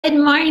Good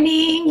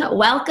morning.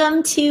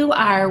 Welcome to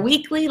our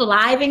weekly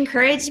live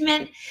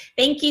encouragement.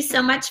 Thank you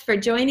so much for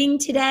joining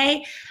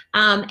today.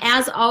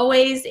 As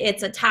always,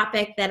 it's a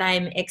topic that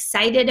I'm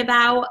excited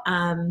about,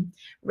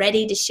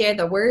 ready to share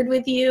the word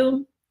with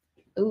you.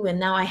 Ooh, and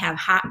now I have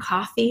hot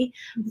coffee,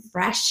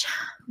 fresh,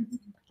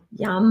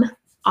 yum,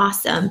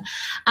 awesome.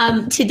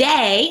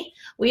 Today,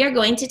 we are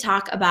going to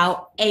talk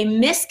about a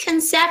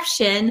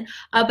misconception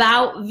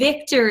about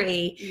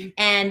victory.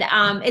 And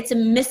it's a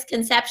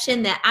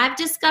misconception that I've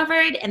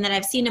discovered and that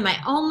I've seen in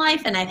my own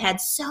life. And I've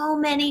had so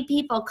many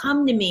people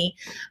come to me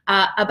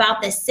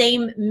about the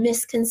same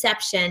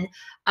misconception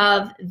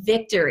of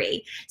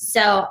victory.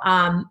 So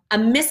a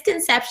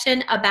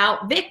misconception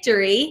about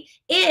victory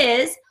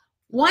is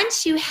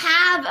once you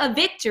have a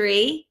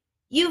victory,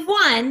 you've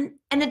won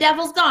and the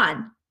devil's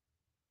gone.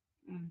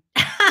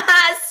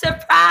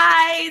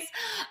 Surprise.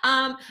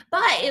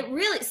 But it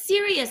really,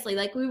 seriously,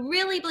 like we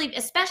really believe,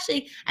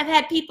 especially I've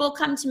had people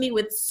come to me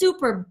with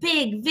super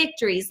big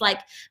victories, like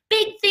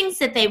big things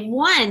that they've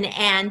won,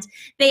 and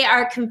they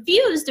are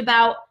confused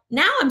about,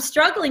 now I'm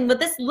struggling with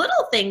this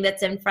little thing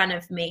that's in front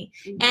of me.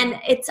 Mm-hmm.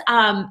 And it's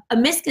a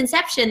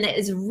misconception that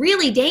is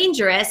really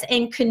dangerous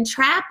and can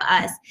trap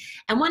us.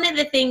 And one of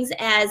the things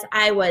as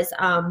I was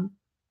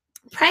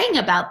praying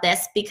about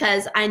this,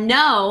 because I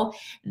know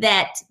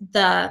that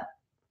the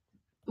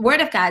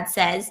Word of God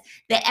says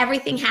that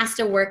everything has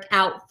to work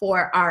out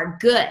for our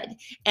good.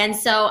 And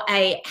so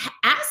I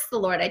asked the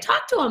Lord, I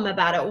talked to him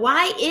about it.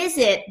 Why is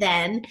it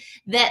then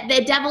that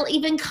the devil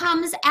even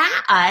comes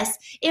at us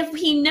if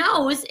he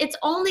knows it's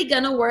only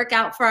going to work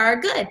out for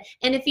our good?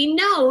 And if he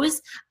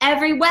knows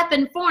every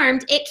weapon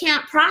formed, it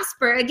can't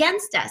prosper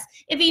against us.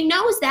 If he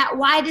knows that,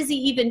 why does he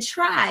even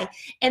try?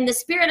 And the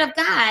Spirit of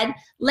God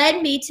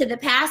led me to the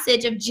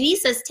passage of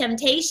Jesus'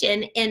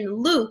 temptation in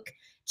Luke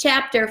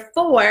chapter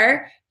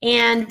 4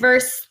 and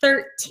verse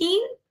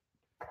 13.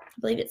 I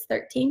believe it's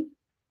 13.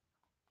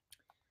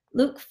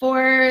 Luke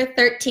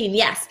 4:13,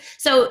 yes.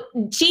 So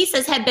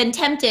Jesus had been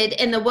tempted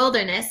in the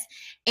wilderness,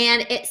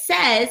 and it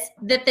says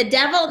that the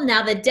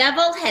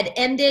devil had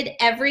ended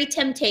every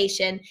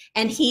temptation,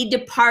 and he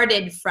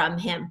departed from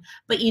him.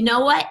 But you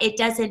know what? It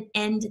doesn't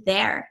end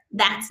there.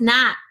 That's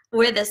not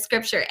where the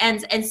scripture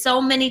ends. And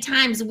so many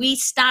times we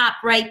stop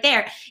right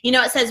there. You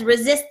know, it says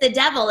resist the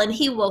devil and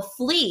he will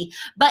flee,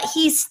 but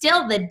he's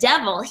still the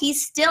devil.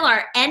 He's still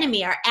our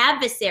enemy, our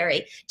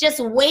adversary,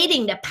 just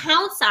waiting to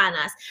pounce on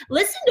us.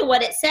 Listen to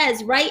what it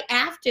says right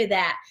after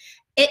that.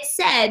 It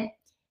said,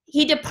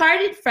 he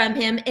departed from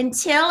him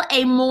until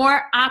a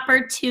more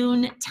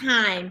opportune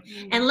time.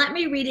 And let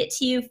me read it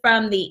to you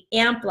from the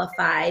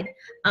Amplified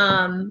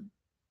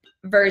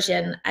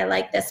version. I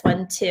like this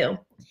one too.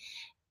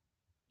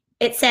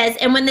 It says,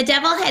 and when the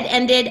devil had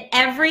ended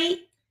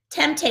every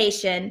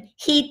temptation,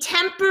 he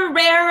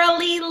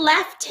temporarily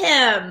left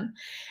him.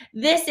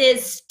 This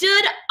is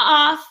stood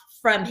off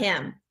from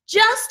him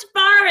just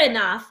far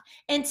enough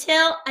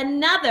until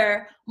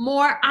another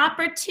more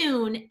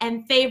opportune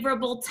and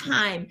favorable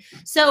time.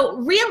 So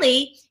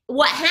really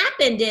what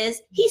happened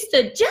is he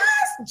stood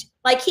just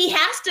like he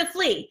has to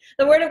flee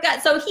the word of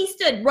God. So he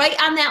stood right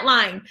on that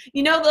line.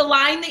 You know, the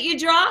line that you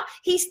draw,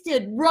 he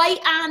stood right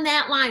on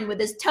that line with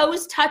his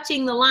toes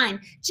touching the line,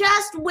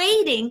 just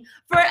waiting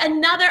for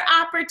another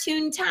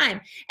opportune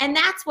time. And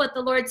that's what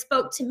the Lord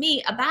spoke to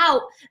me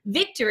about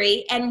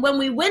victory. And when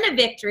we win a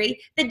victory,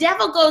 the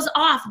devil goes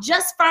off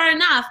just far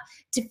enough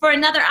for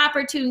another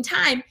opportune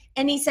time.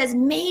 And he says,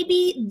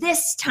 maybe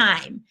this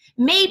time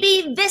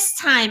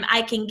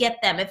I can get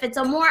them if it's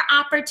a more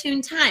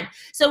opportune time.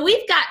 So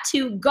we've got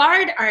to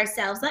guard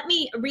ourselves. Let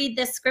me read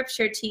this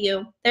scripture to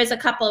you. There's a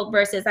couple of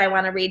verses I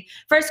want to read.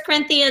 1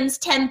 Corinthians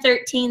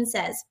 10:13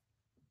 says,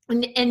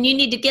 and you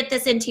need to get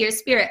this into your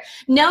spirit.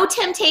 No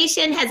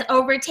temptation has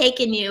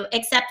overtaken you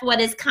except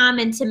what is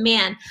common to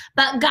man.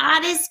 But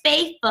God is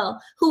faithful,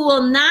 who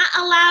will not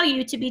allow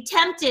you to be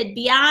tempted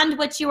beyond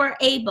what you are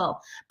able.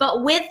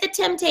 But with the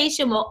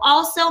temptation will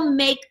also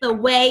make the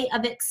way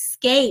of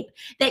escape,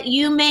 that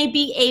you may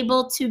be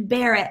able to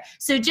bear it.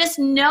 So just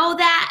know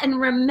that and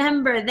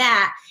remember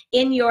that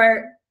in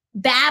your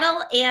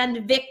battle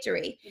and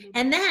victory.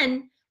 And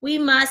then we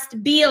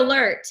must be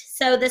alert.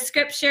 So the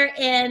scripture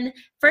in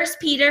 1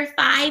 Peter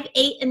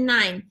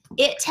 5:8-9,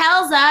 it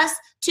tells us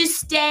to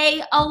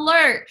stay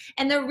alert.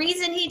 And the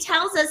reason he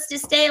tells us to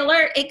stay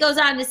alert, it goes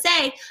on to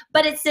say,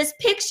 but it's this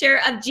picture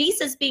of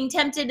Jesus being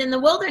tempted in the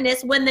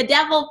wilderness when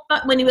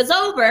he was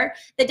over,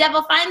 the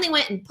devil finally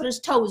went and put his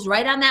toes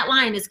right on that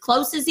line as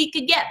close as he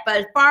could get, but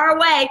as far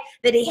away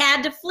that he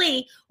had to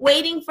flee,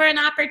 waiting for an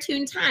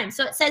opportune time.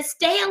 So it says,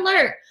 stay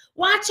alert.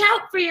 Watch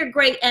out for your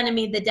great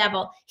enemy, the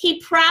devil. He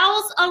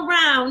prowls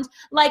around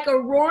like a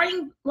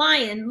roaring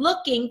lion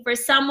looking for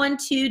someone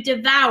to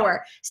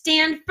devour.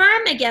 Stand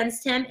firm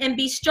against him and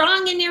be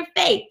strong in your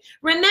faith.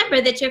 Remember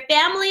that your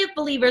family of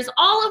believers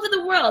all over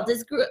the world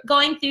is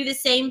going through the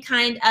same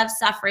kind of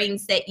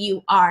sufferings that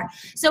you are.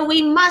 So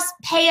we must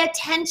pay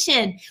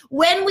attention.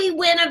 When we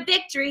win a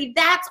victory,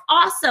 that's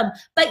awesome.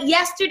 But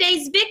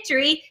yesterday's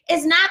victory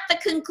is not the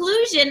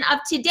conclusion of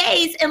today's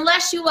today's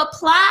unless you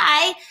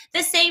apply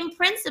the same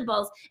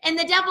principles. And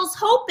the devil's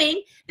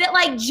hoping that,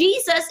 like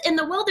Jesus in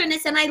the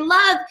wilderness, and I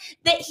love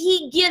that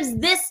he gives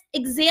this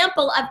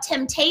example of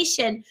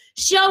temptation,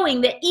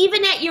 showing that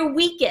even at your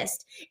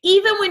weakest,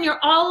 even when you're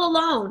all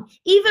alone,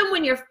 even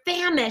when you're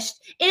famished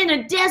in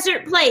a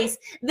desert place,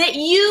 that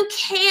you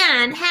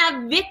can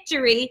have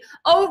victory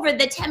over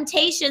the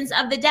temptations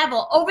of the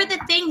devil, over the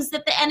things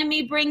that the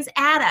enemy brings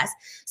at us.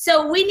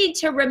 So we need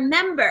to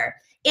remember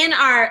in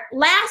our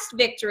last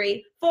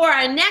victory, for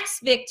our next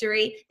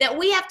victory, that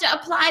we have to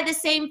apply the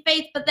same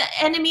faith, but the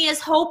enemy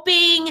is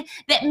hoping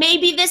that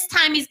maybe this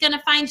time he's going to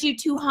find you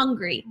too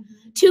hungry,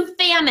 too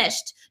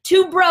famished,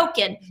 too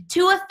broken,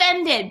 too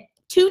offended,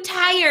 too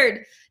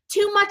tired,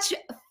 too much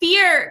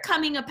fear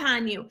coming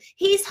upon you.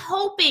 He's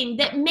hoping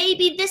that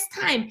maybe this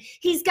time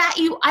he's got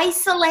you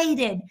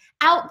isolated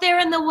out there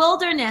in the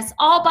wilderness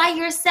all by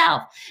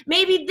yourself.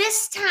 Maybe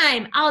this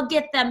time I'll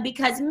get them,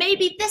 because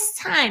maybe this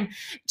time,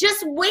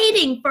 just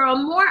waiting for a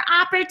more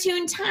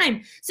opportune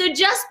time. So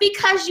just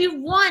because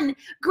you've won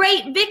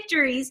great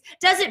victories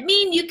doesn't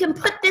mean you can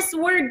put this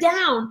word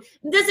down.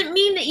 Doesn't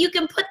mean that you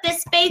can put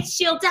this faith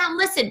shield down.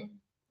 Listen,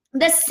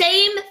 the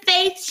same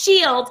faith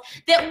shield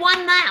that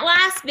won that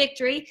last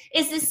victory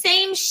is the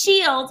same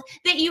shield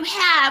that you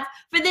have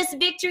for this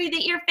victory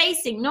that you're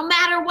facing, no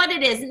matter what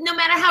it is, no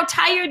matter how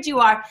tired you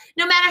are,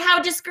 no matter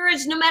how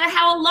discouraged, no matter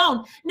how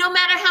alone, no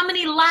matter how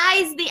many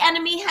lies the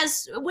enemy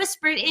has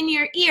whispered in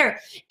your ear.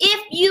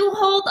 If you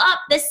hold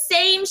up the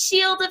same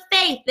shield of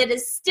faith that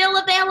is still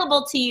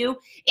available to you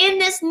in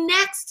this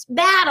next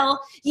battle,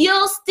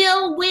 you'll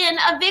still win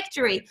a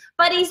victory.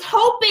 But he's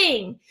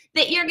hoping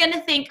that you're going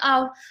to think,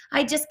 oh,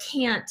 I just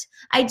can't.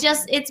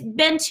 It's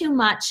been too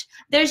much.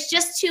 There's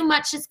just too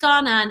much that's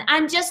gone on.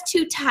 I'm just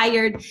too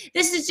tired.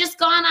 This has just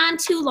gone on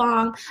too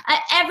long.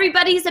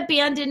 Everybody's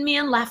abandoned me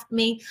and left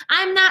me.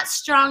 I'm not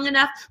strong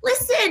enough.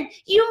 Listen,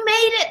 you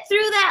made it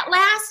through that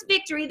last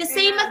victory. The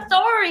same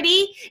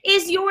authority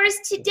is yours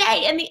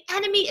today. And the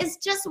enemy is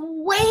just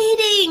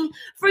waiting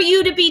for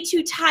you to be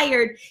too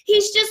tired.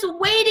 He's just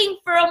waiting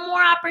for a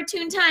more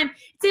opportune time.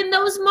 It's in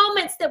those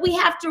moments that we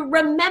have to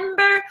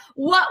remember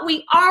what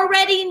we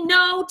already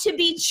know to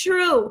be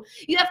true.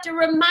 You have to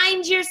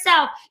remind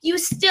yourself you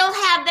still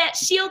have that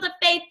shield of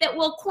faith that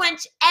will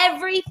quench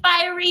every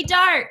fiery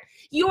dart.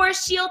 Your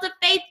shield of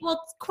faith will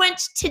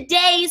quench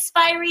today's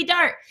fiery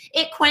dart.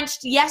 It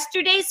quenched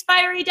yesterday's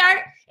fiery dart,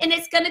 and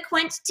it's going to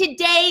quench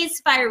today's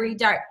fiery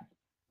dart.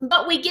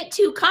 But we get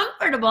too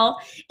comfortable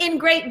in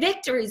great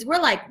victories.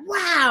 We're like,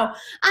 wow,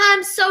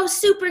 I'm so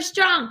super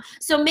strong.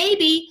 So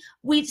maybe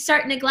we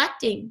start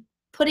neglecting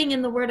putting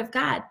in the word of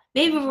God.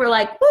 Maybe we're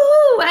like,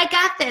 woo, I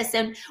got this.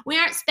 And we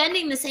aren't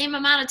spending the same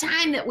amount of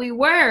time that we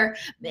were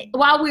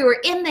while we were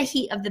in the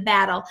heat of the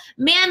battle.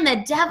 Man,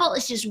 the devil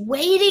is just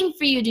waiting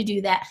for you to do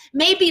that.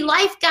 Maybe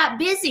life got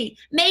busy.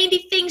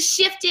 Maybe things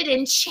shifted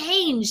and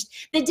changed.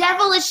 The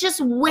devil is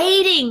just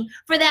waiting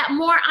for that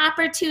more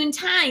opportune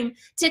time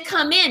to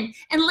come in.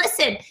 And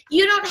listen,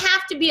 you don't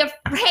have to be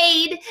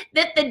afraid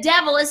that the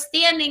devil is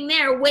standing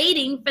there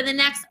waiting for the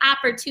next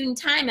opportune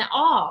time at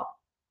all.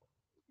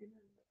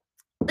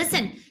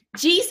 Listen,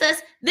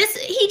 Jesus,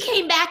 he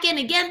came back in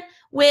again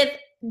with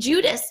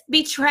Judas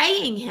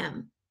betraying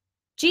him.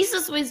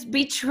 Jesus was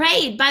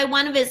betrayed by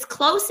one of his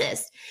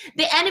closest.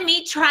 The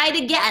enemy tried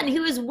again. He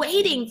was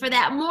waiting for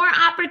that more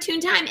opportune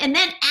time. And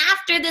then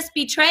after this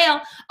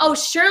betrayal, oh,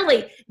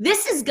 surely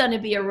this is going to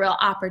be a real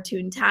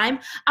opportune time.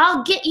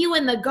 I'll get you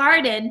in the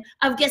Garden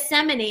of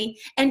Gethsemane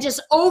and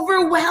just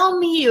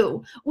overwhelm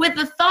you with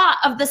the thought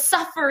of the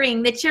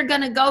suffering that you're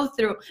going to go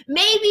through.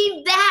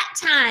 Maybe that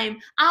time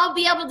I'll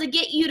be able to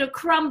get you to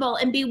crumble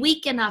and be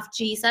weak enough,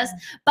 Jesus.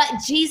 But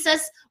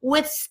Jesus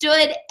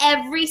withstood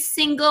every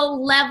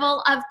single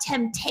level of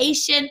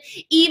temptation,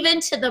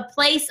 even to the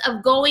place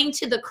of going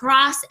to the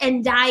cross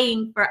and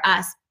dying for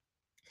us.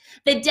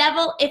 The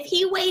devil, if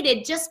he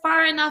waited just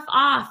far enough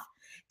off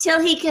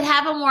till he could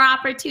have a more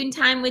opportune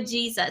time with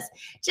Jesus,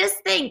 just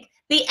think,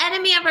 the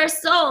enemy of our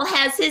soul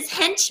has his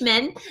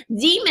henchmen,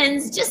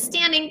 demons, just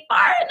standing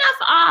far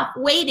enough off,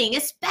 waiting,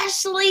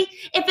 especially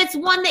if it's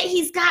one that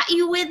he's got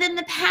you with in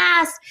the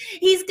past.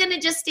 He's going to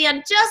just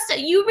stand,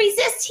 you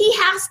resist, he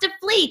has to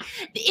flee.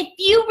 If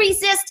you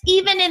resist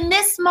even in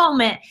this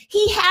moment,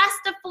 he has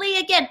to flee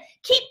again.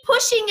 Keep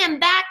pushing him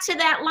back to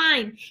that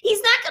line.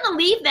 He's not going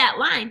to leave that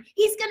line.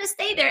 He's going to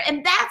stay there.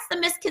 And that's the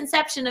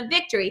misconception of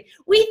victory.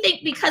 We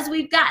think because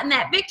we've gotten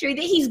that victory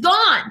that he's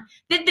gone,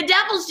 that the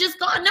devil's just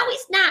gone. No,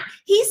 he's not.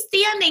 He's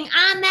standing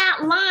on that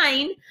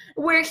line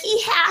where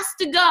he has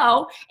to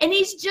go, and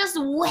he's just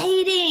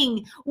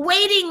waiting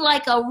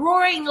like a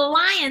roaring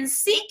lion,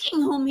 seeking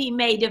whom he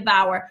may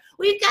devour.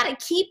 We've got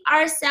to keep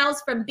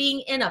ourselves from being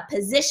in a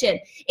position.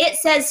 It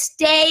says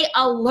stay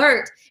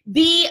alert,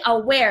 be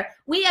aware.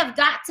 We have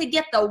got to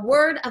get the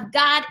word of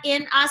God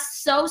in us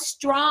so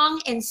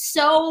strong and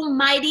so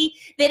mighty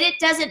that it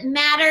doesn't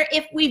matter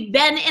if we've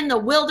been in the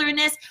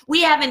wilderness,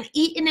 we haven't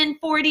eaten in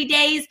 40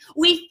 days,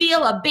 we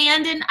feel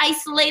abandoned,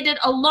 isolated,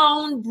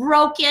 alone,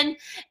 broken,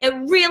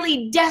 and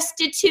really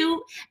destitute.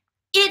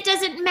 It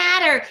doesn't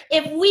matter.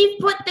 If we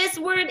put this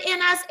word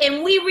in us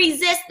and we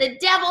resist, the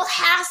devil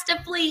has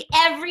to flee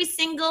every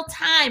single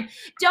time.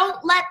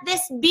 Don't let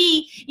this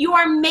be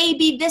your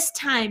maybe this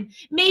time.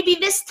 Maybe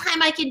this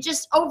time I can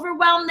just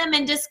overwhelm them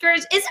and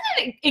discourage. Isn't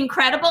it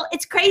incredible?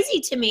 It's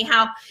crazy to me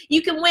how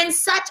you can win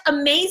such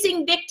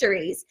amazing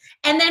victories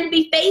and then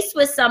be faced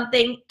with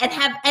something and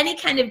have any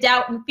kind of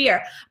doubt and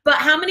fear. But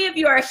how many of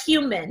you are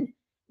human?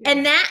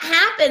 And that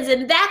happens,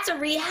 and that's a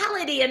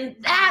reality, and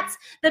that's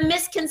the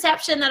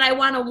misconception that I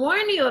want to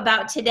warn you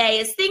about today,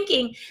 is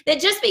thinking that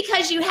just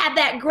because you had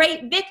that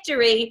great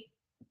victory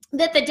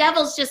that the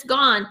devil's just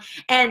gone,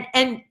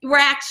 and we're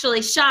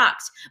actually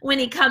shocked when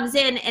he comes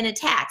in and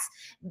attacks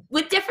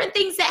with different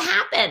things that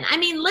happen. I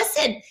mean,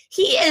 listen,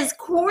 he is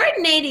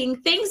coordinating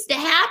things to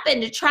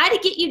happen to try to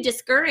get you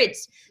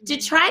discouraged, to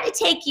try to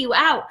take you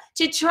out,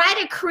 to try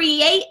to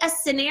create a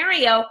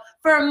scenario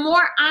for a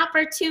more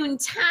opportune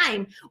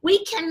time.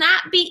 We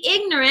cannot be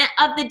ignorant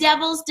of the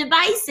devil's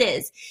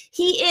devices.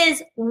 He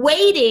is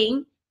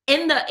waiting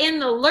in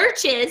the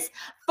lurches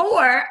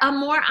for a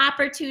more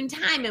opportune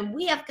time, and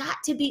we have got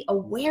to be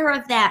aware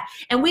of that,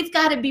 and we've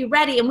got to be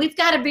ready, and we've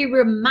got to be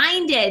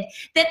reminded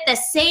that the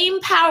same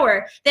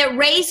power that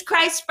raised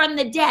Christ from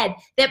the dead,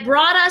 that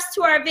brought us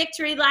to our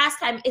victory last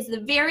time, is the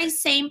very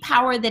same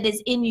power that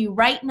is in you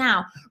right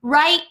now.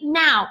 Right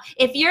now,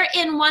 if you're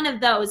in one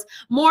of those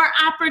more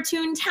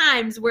opportune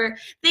times where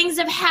things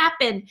have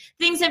happened,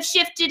 things have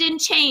shifted and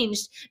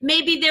changed,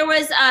 maybe there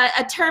was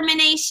a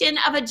termination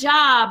of a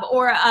job,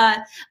 or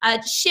a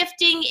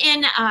shifting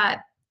in a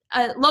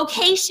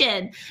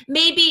location,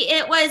 maybe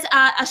it was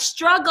a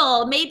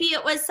struggle, maybe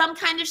it was some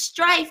kind of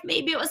strife,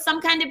 maybe it was some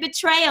kind of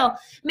betrayal,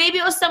 maybe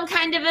it was some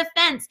kind of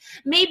offense,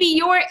 maybe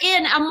you're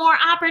in a more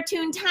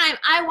opportune time.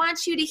 I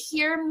want you to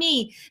hear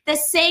me. The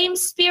same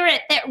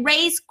Spirit that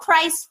raised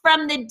Christ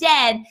from the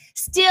dead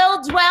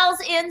still dwells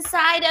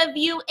inside of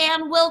you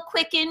and will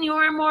quicken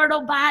your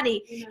mortal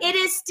body. It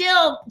is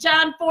still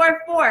John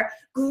 4:4.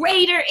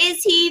 Greater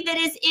is he that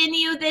is in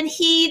you than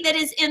he that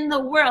is in the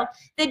world.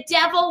 The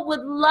devil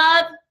would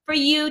love for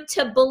you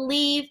to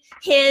believe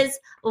his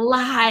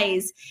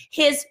lies.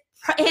 His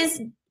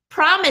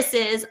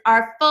promises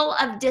are full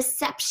of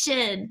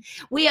deception.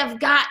 We have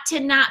got to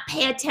not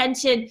pay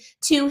attention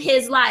to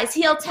his lies.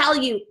 He'll tell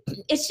you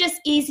it's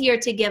just easier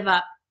to give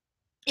up.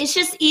 It's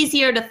just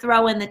easier to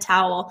throw in the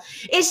towel.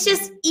 It's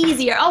just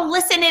easier. Oh,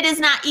 listen, it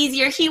is not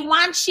easier. He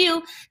wants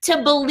you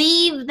to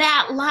believe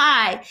that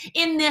lie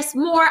in this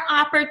more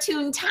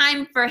opportune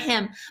time for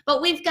him.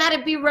 But we've got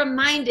to be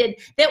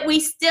reminded that we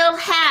still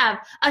have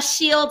a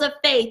shield of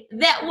faith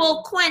that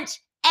will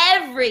quench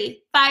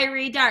every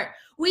fiery dart.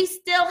 We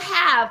still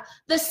have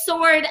the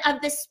sword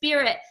of the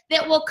Spirit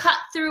that will cut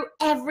through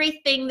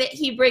everything that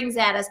he brings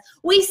at us.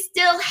 We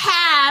still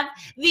have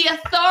the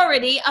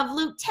authority of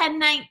Luke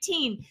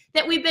 10:19,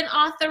 that we've been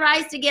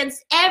authorized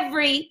against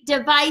every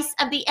device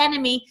of the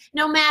enemy,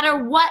 no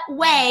matter what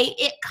way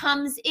it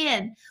comes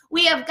in.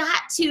 We have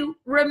got to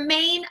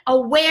remain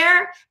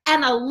aware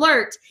and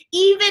alert,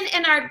 even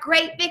in our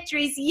great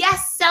victories.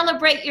 Yes,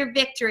 celebrate your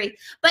victory,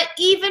 but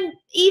even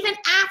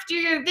after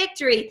your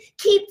victory,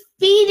 keep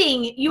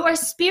feeding your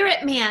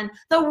spirit man,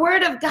 the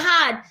word of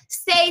God.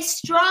 Stay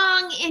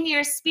strong in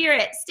your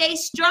spirit. Stay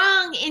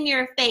strong in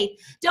your faith.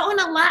 Don't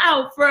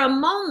allow for a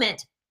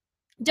moment.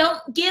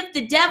 Don't give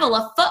the devil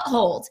a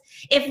foothold.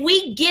 If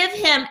we give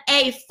him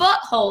a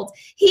foothold,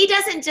 he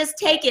doesn't just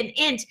take an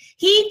inch,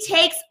 he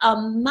takes a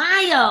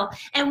mile.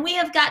 And we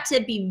have got to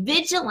be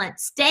vigilant,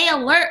 stay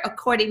alert,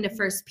 according to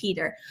 1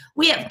 Peter.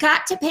 We have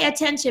got to pay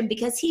attention,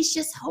 because he's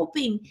just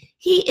hoping.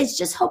 He is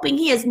just hoping.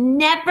 He is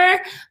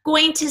never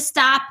going to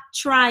stop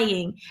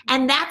trying.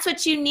 And that's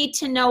what you need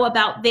to know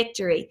about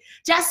victory.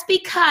 Just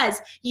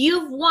because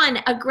you've won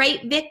a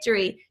great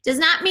victory does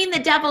not mean the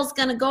devil's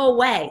going to go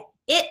away.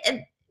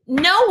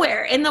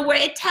 Nowhere in the word,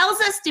 it tells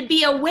us to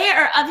be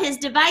aware of his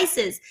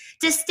devices,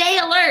 to stay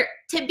alert,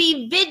 to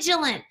be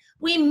vigilant.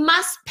 We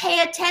must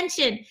pay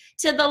attention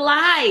to the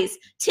lies,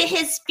 to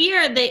his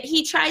fear that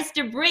he tries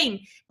to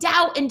bring,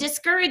 doubt and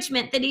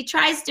discouragement that he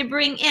tries to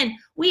bring in.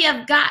 We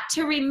have got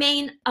to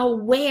remain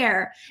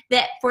aware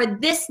that for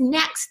this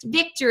next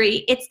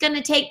victory, it's going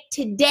to take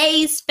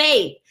today's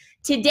faith,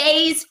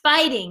 today's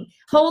fighting,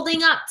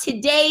 holding up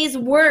today's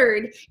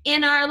word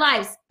in our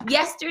lives,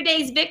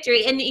 yesterday's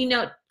victory. And,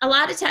 a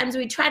lot of times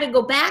we try to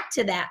go back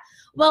to that.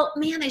 Well,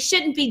 man, I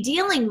shouldn't be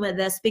dealing with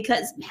this,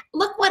 because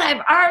look what I've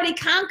already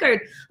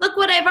conquered. Look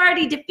what I've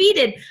already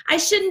defeated. I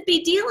shouldn't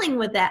be dealing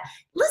with that.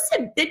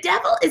 Listen, the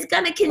devil is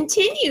going to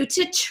continue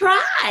to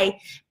try,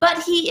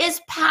 but he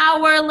is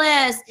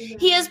powerless.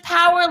 He is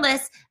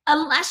powerless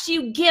unless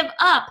you give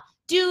up.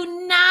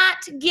 Do not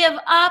give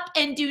up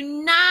and do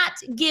not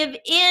give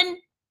in,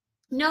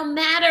 no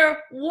matter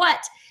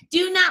what.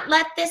 Do not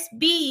let this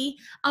be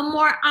a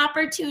more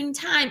opportune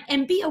time,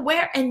 and be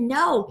aware and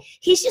know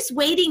he's just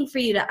waiting for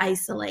you to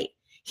isolate.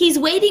 He's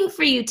waiting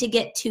for you to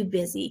get too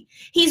busy.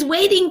 He's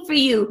waiting for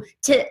you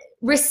to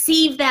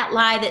receive that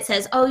lie that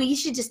says, oh, you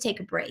should just take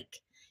a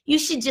break. You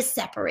should just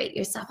separate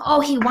yourself.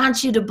 Oh, he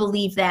wants you to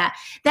believe that.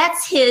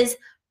 That's his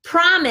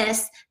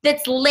promise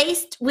that's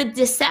laced with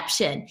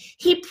deception.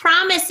 He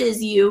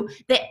promises you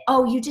that,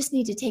 oh, you just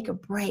need to take a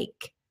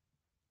break.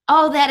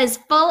 Oh, that is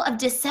full of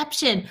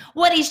deception.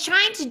 What he's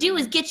trying to do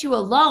is get you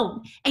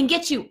alone and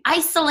get you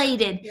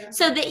isolated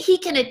so that he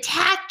can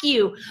attack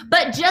you.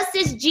 But just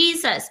as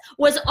Jesus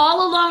was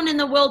all alone in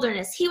the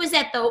wilderness, he was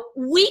at the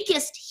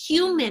weakest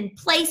human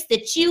place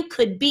that you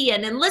could be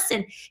in. And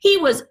listen, he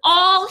was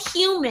all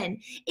human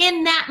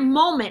in that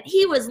moment.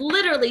 He was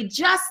literally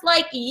just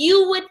like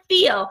you would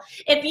feel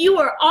if you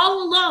were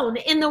all alone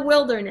in the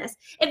wilderness,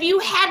 if you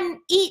hadn't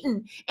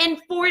eaten in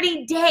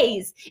 40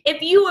 days,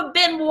 if you have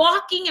been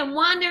walking and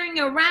wandering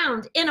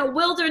around in a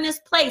wilderness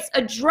place,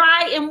 a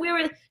dry and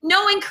weary,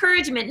 no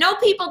encouragement, no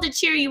people to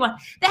cheer you on.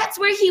 That's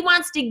where he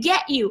wants to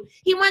get you.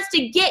 He wants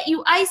to get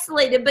you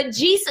isolated. But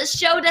Jesus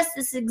showed us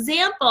this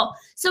example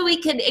so he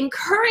could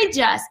encourage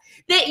us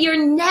that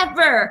you're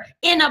never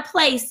in a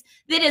place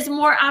that is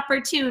more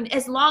opportune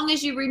as long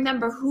as you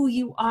remember who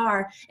you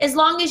are, as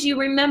long as you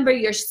remember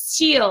your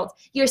shield,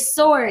 your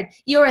sword,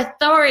 your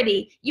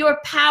authority, your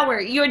power,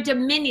 your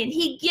dominion.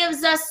 He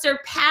gives us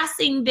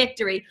surpassing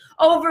victory,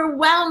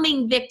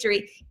 overwhelming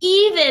victory,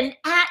 even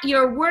at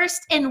your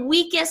worst and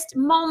weakest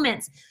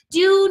moments.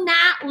 Do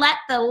not let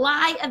the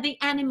lie of the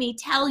enemy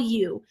tell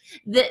you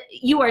that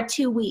you are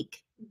too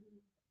weak,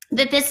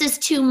 that this is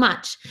too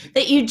much,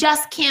 that you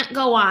just can't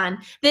go on,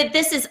 that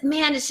this is,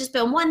 man, it's just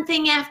been one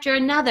thing after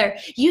another.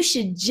 You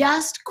should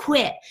just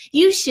quit.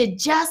 You should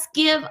just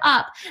give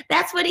up.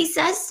 That's what he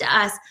says to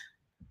us.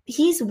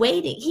 He's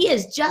waiting. He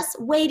is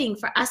just waiting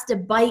for us to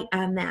bite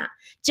on that,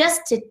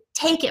 just to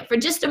take it for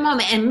just a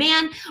moment. And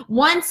man,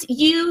 once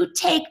you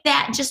take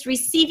that, just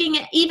receiving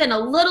it even a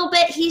little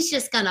bit, he's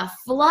just going to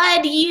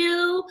flood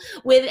you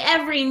with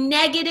every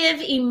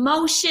negative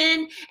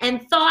emotion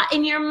and thought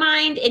in your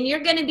mind. And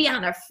you're going to be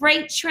on a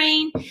freight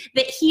train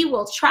that he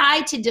will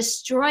try to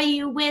destroy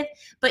you with.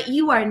 But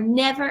you are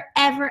never,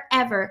 ever,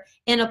 ever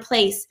in a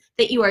place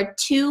that you are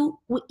too,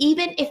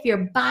 even if your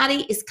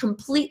body is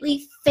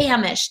completely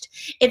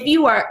famished, if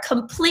you are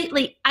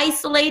completely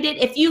isolated,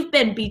 if you've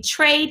been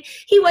betrayed.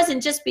 He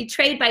wasn't just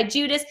betrayed by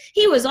Judas,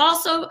 he was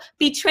also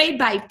betrayed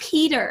by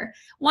Peter,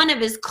 one of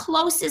his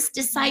closest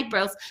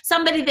disciples,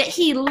 somebody that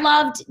he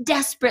loved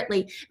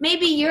desperately.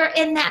 Maybe you're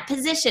in that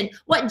position.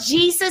 What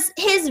Jesus,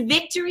 his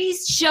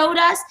victories showed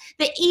us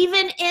that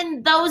even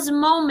in those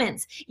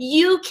moments,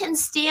 you can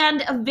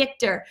stand a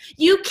victor.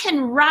 You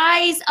can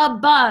rise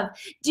above.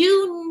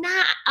 Do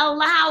not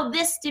allow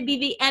this to be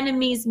the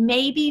enemy's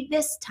maybe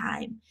this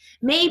time.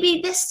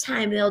 Maybe this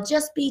time they'll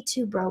just be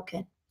too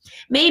broken.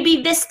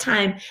 Maybe this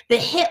time the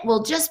hit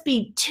will just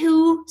be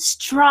too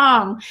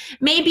strong.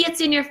 Maybe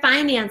it's in your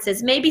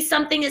finances. Maybe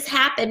something has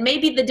happened.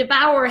 Maybe the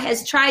devourer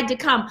has tried to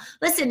come.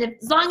 Listen,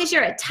 as long as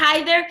you're a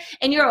tither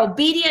and you're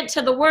obedient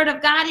to the word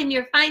of God in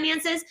your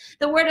finances,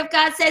 the word of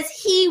God says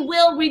he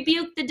will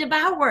rebuke the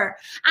devourer.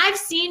 I've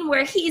seen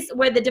where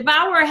the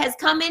devourer has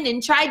come in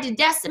and tried to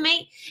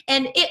decimate,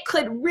 and it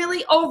could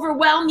really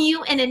overwhelm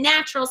you in a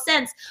natural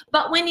sense.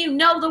 But when you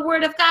know the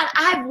word of God,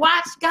 I've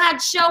watched God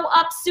show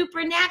up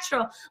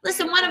supernatural.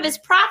 Listen, one of his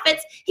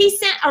prophets, he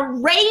sent a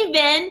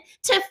raven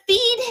to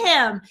feed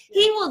him.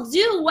 He will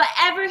do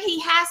whatever he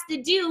has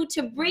to do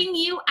to bring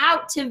you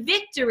out to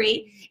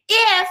victory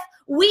if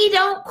we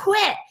don't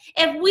quit,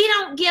 if we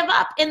don't give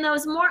up in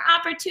those more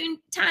opportune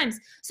times.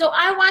 So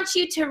I want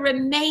you to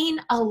remain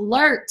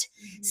alert.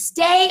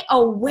 Stay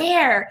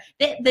aware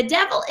that the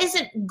devil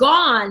isn't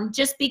gone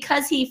just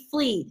because he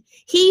fled.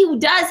 He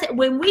does it.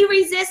 When we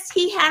resist,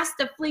 he has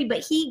to flee, but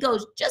he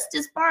goes just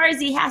as far as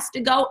he has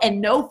to go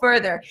and no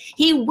further.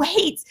 He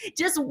waits,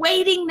 just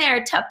waiting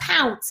there to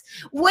pounce,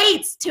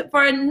 waits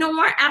for a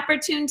more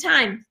opportune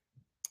time.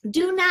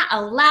 Do not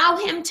allow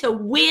him to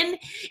win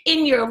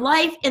in your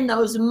life in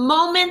those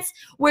moments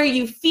where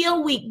you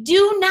feel weak.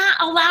 Do not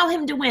allow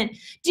him to win.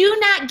 Do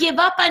not give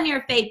up on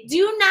your faith.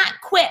 Do not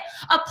quit.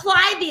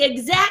 Apply the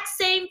exact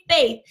same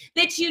faith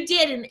that you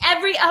did in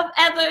every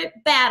other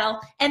battle,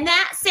 and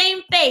that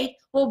same faith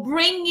will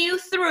bring you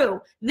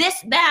through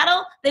this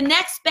battle, the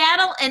next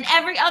battle, and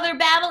every other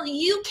battle.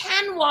 You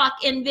can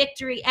walk in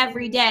victory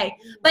every day,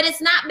 but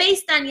it's not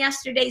based on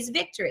yesterday's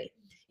victory.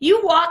 You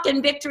walk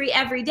in victory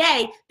every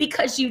day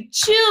because you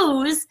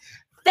choose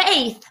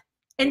faith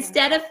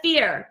instead of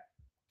fear,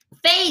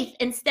 faith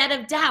instead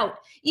of doubt.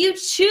 You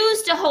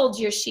choose to hold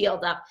your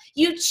shield up.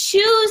 You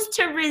choose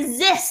to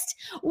resist.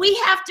 We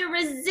have to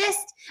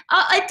resist.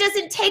 It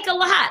doesn't take a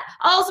lot.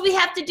 All we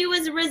have to do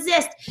is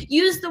resist.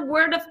 Use the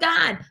word of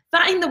God.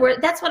 Find the word.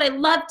 That's what I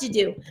love to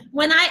do.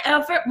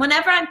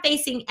 Whenever I'm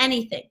facing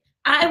anything,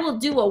 I will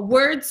do a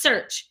word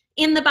search.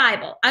 In the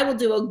Bible, I will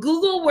do a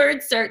Google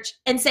word search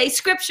and say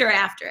scripture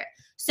after it.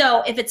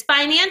 So if it's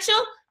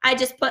financial, I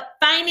just put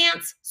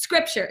finance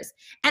scriptures,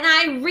 and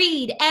I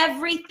read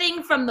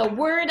everything from the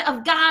word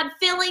of God,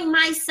 filling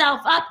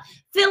myself up,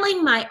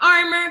 filling my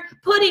armor,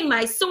 putting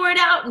my sword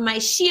out and my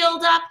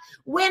shield up.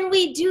 When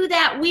we do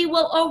that, we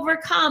will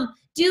overcome.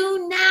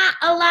 Do not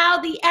allow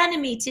the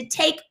enemy to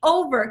take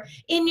over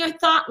in your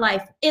thought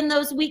life in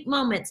those weak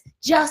moments.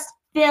 Just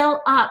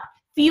fill up.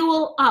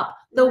 Fuel up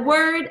The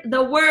word,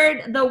 the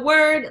word, the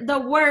word, the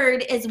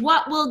word is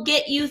what will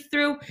get you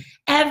through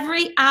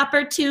every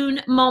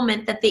opportune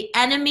moment that the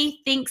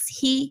enemy thinks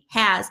he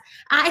has.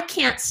 I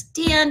can't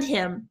stand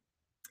him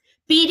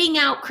beating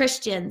out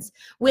Christians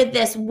with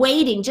this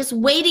waiting, just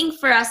waiting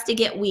for us to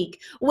get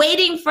weak,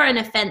 waiting for an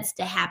offense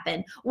to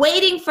happen,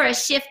 waiting for a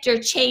shift or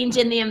change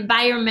in the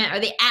environment or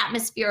the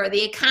atmosphere or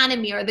the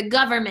economy or the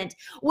government,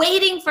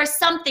 waiting for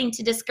something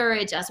to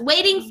discourage us,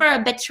 waiting for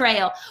a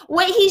betrayal.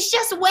 He's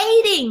just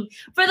waiting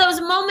for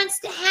those moments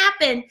to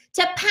happen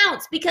to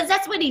pounce, because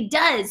that's what he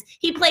does.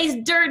 He plays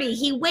dirty.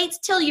 He waits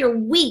till you're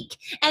weak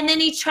and then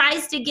he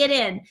tries to get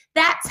in.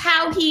 That's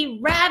how he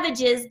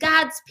ravages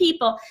God's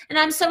people. And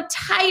I'm so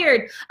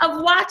tired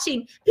of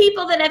watching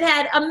people that have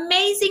had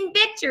amazing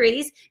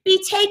victories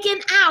be taken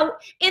out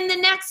in the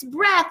next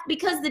breath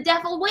because the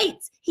devil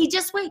waits. He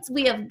just waits.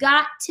 We have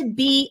got to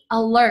be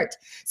alert.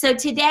 So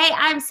today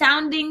I'm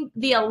sounding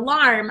the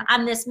alarm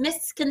on this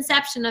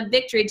misconception of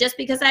victory. Just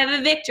because I have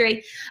a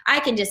victory, I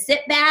can just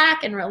sit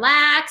back and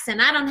relax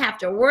and I don't have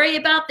to worry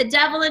about the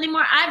devil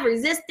anymore. I've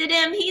resisted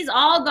him. He's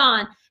all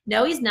gone.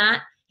 No, he's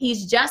not.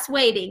 He's just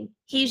waiting.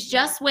 He's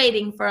just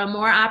waiting for a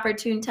more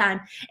opportune time.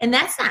 And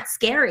that's not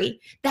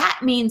scary. That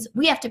means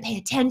we have to pay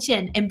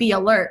attention and be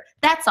alert.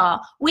 That's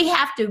all. We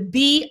have to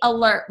be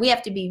alert. We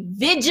have to be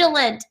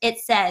vigilant, it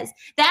says.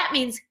 That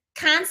means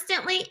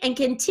constantly and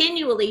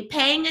continually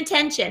paying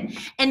attention.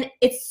 And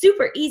it's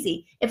super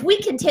easy. If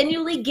we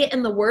continually get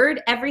in the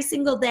word every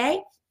single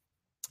day,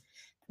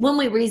 when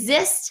we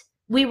resist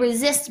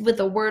with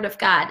the word of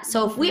God.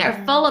 So if we are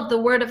full of the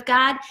word of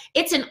God,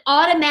 it's an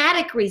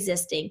automatic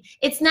resisting.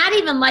 It's not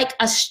even like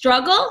a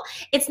struggle.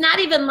 It's not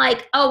even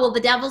like, oh, well, the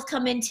devil's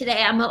come in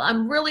today.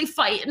 I'm really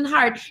fighting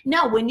hard.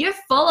 No, when you're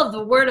full of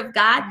the word of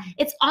God,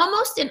 it's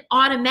almost an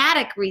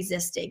automatic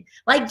resisting.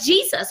 Like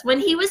Jesus, when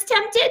he was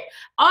tempted,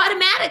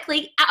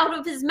 automatically out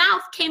of his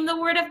mouth came the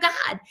word of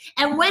God.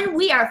 And when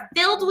we are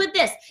filled with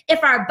this,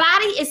 if our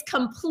body is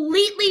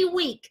completely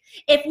weak,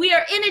 if we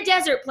are in a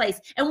desert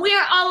place and we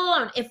are all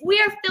alone, if we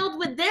are filled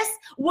with this,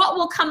 what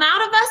will come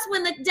out of us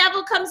when the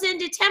devil comes in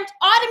to tempt?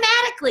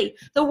 Automatically,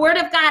 the word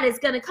of God is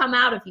going to come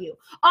out of you.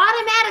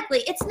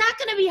 Automatically. It's not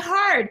going to be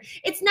hard.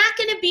 It's not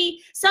going to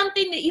be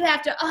something that you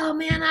have to, oh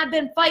man, I've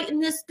been fighting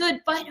this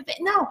good fight of it.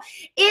 No,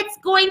 it's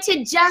going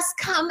to just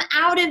come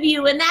out of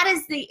you. And that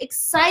is the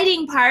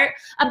exciting part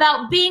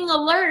about being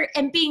alert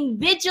and being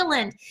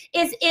vigilant,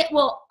 is it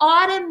will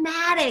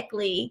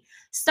automatically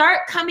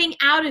start coming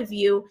out of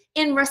you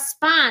in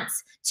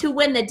response to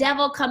when the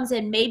devil comes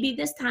in. Maybe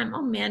this time,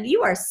 oh man,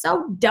 you are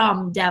so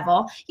dumb,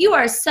 devil. You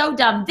are so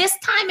dumb. This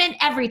time and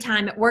every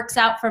time it works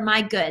out for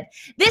my good.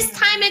 This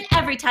time and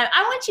every time.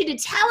 I want you to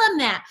tell him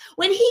that.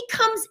 When he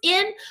comes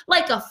in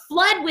like a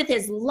flood with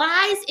his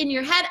lies in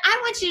your head,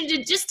 I want you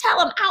to just tell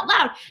him out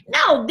loud,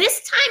 no,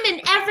 this time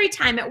and every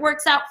time it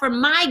works out for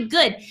my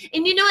good.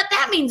 And you know what?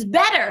 That means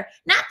better,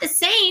 not the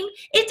same.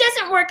 It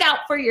doesn't work out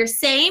for your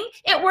same.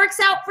 It works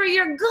out for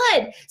your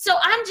good. So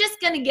I'm just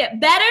going to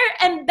get better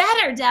and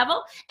better,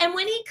 devil. And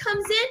when he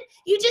comes in,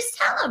 you just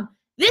tell him,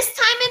 this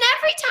time and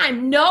every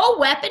time, no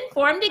weapon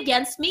formed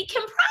against me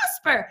can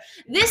prosper.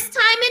 This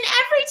time and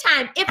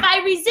every time, if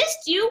I resist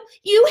you,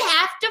 you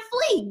have to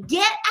flee.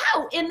 Get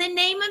out in the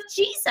name of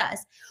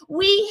Jesus.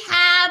 We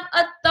have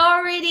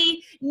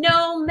authority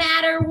no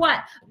matter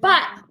what,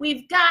 but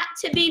we've got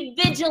to be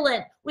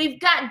vigilant.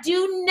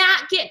 Do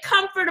not get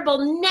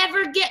comfortable.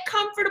 Never get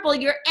comfortable.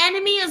 Your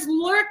enemy is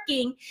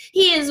lurking.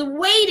 He is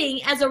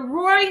waiting as a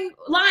roaring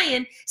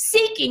lion,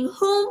 seeking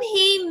whom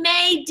he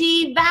may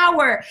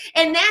devour.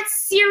 And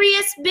that's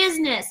serious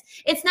business.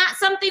 It's not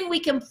something we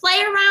can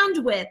play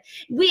around with.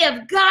 We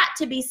have got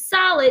to be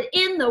solid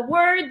in the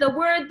word, the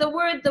word, the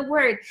word, the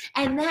word.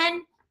 And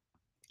then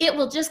it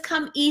will just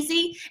come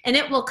easy and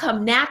it will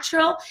come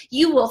natural.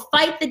 You will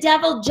fight the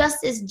devil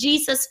just as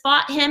Jesus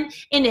fought him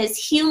in his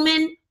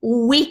human,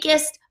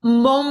 weakest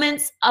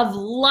moments of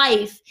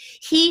life.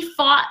 He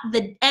fought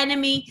the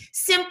enemy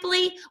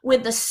simply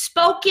with the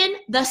spoken.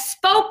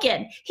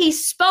 He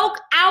spoke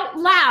out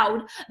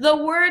loud the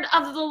word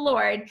of the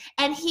Lord,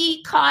 and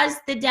he caused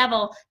the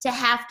devil to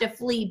have to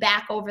flee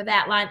back over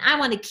that line. I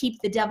want to keep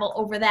the devil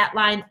over that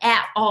line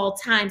at all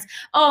times.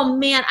 Oh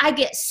man, I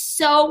get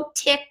so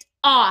ticked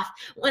off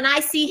when I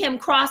see him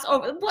cross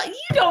over. Well, you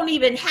don't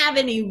even have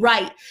any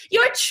right.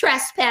 You're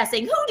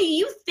trespassing. Who do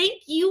you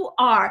think you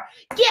are?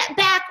 Get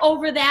back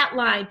over that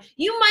line.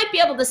 You might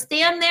be able to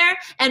stand there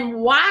and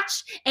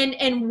watch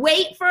and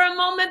wait for a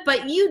moment,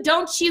 but you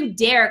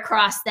dare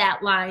cross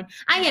that line.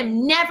 I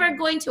am never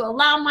going to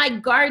allow my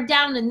guard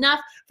down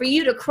enough for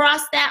you to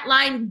cross that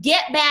line.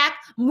 Get back,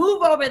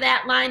 move over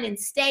that line, and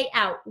stay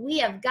out. We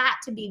have got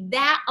to be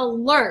that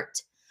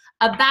alert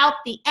about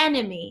the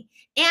enemy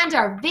and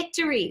our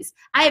victories.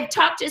 I have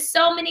talked to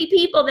so many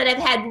people that have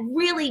had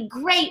really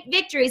great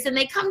victories, and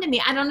they come to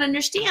me, I don't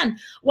understand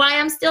why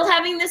I'm still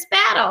having this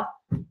battle.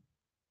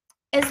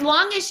 As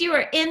long as you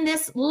are in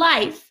this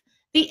life,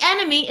 the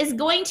enemy is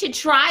going to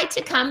try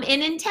to come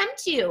in and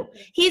tempt you.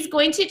 He's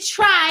going to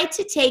try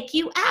to take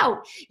you out.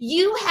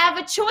 You have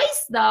a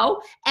choice,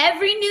 though,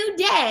 every new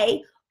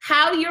day.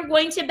 how you're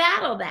going to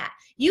battle that.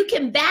 You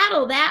can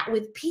battle that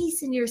with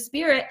peace in your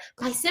spirit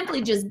by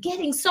simply just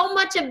getting so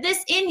much of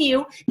this in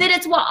you that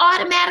it's what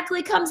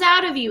automatically comes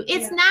out of you.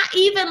 It's not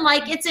even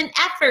like it's an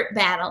effort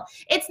battle.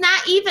 It's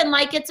not even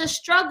like it's a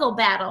struggle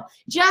battle.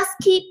 Just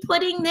keep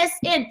putting this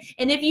in.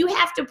 And if you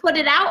have to put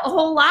it out a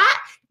whole lot,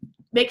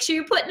 make sure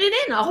you're putting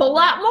it in a whole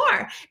lot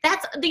more.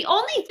 That's the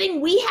only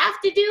thing we have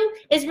to do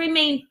is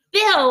remain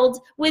filled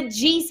with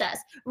Jesus.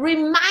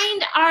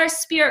 Remind our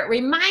spirit,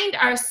 remind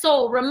our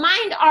soul,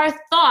 remind our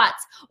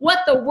thoughts what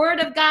the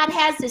word of God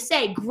has to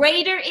say.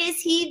 Greater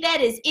is he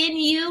that is in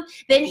you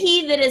than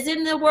he that is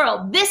in the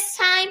world. This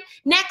time,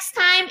 next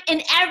time,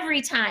 and every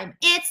time.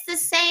 It's the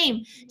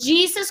same.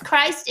 Jesus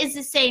Christ is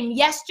the same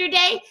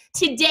yesterday,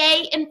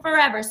 today, and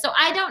forever. So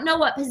I don't know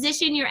what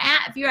position you're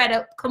at, if you're at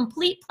a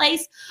complete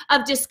place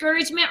of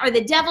discouragement or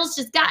the devil's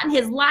just gotten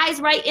his lies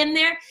right in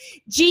there.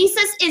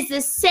 Jesus is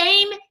the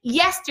same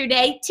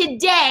yesterday,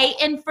 today,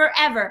 and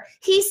forever.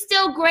 He's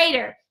still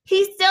greater.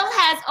 He still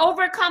has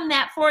overcome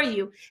that for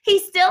you. He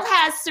still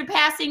has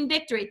surpassing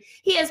victory.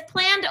 He has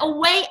planned a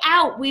way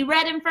out. We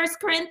read in 1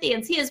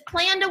 Corinthians, he has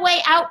planned a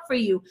way out for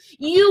you.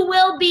 You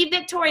will be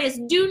victorious.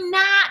 Do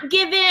not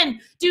give in.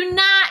 Do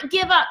not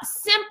give up.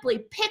 Simply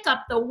pick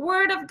up the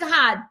word of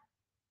God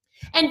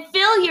and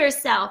fill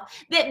yourself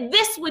that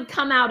this would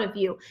come out of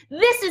you.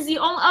 This is the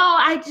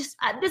only,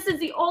 this is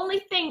the only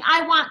thing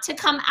I want to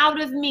come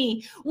out of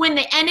me when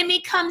the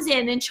enemy comes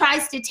in and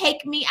tries to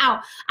take me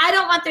out. I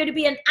don't want there to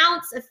be an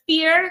ounce of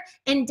fear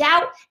and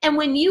doubt. And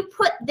when you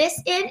put this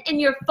in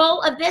and you're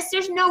full of this,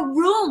 there's no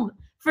room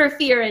for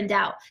fear and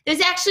doubt. There's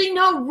actually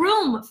no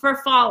room for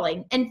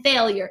falling and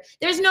failure.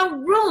 There's no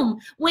room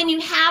when you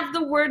have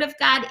the word of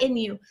God in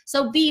you.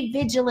 So be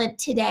vigilant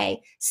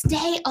today.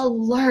 Stay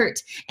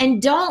alert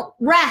and don't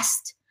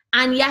rest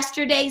on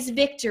yesterday's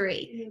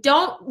victory.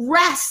 Don't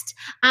rest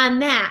on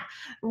that.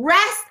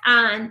 Rest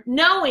on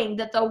knowing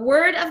that the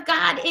word of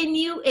God in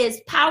you is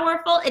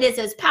powerful. It is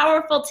as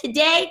powerful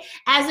today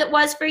as it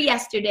was for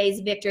yesterday's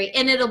victory.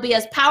 And it'll be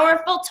as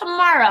powerful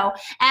tomorrow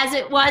as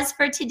it was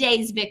for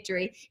today's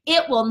victory.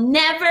 It will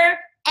never,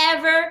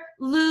 ever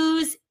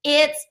lose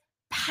its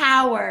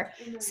power.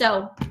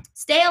 So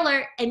stay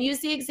alert and use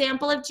the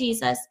example of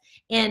Jesus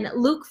in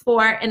Luke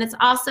 4, and it's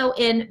also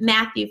in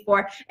Matthew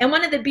 4. And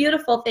one of the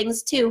beautiful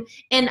things too,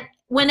 and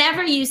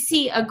whenever you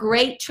see a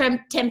great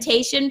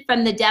temptation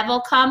from the devil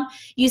come,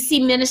 you see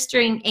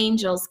ministering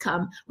angels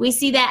come. We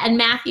see that in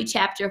Matthew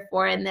chapter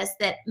 4 in this,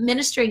 that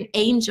ministering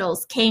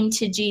angels came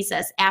to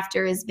Jesus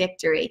after his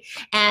victory.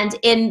 And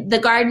in the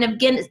Garden of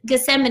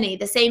Gethsemane,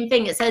 the same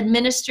thing. It said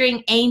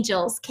ministering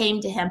angels came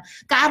to him.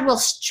 God will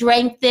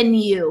strengthen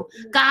you.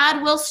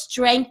 God will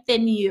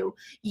strengthen you.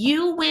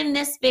 You win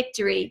this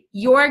victory,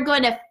 you're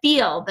going to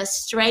feel the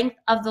strength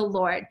of the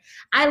Lord.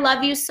 I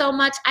love you so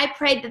much. I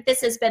pray that this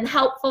has been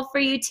helpful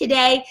for you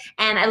today,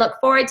 and I look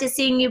forward to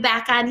seeing you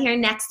back on here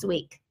next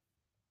week.